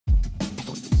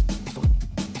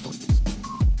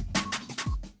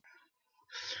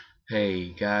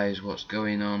Hey guys, what's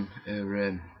going on?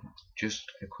 Just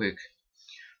a quick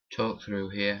talk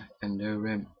through here, and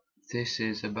this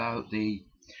is about the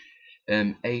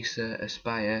Acer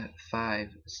Aspire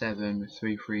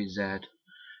 5733Z.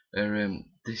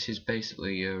 This is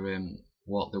basically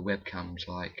what the webcam's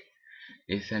like.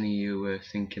 If any of you were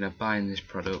thinking of buying this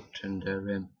product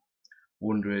and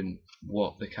wondering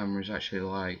what the camera is actually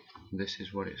like, this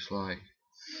is what it's like.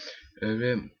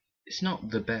 It's not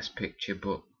the best picture,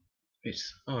 but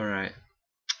it's alright.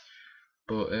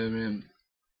 But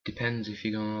depends if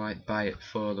you're gonna buy it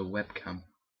for the webcam.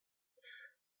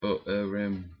 But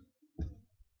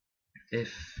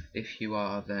if you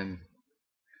are, then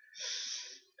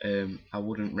I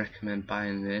wouldn't recommend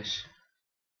buying this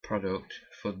product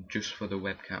just for the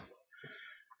webcam.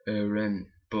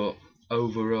 But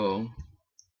overall,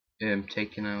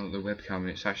 taking out the webcam,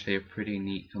 it's actually a pretty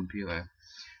neat computer.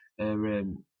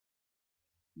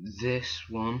 This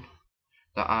one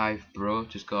that I've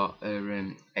brought has got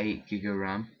 8 gig of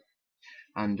RAM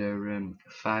and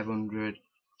 500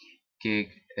 gig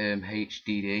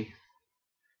HDD,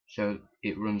 so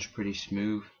it runs pretty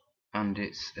smooth, and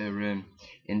it's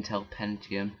Intel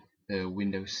Pentium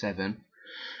Windows 7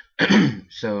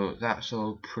 so that's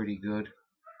all pretty good.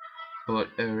 But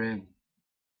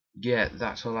yeah,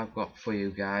 that's all I've got for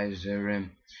you guys.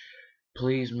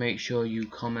 Please make sure you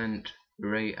comment,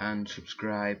 rate and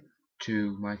subscribe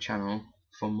to my channel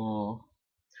for more.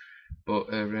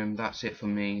 But that's it for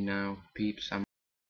me now, peeps.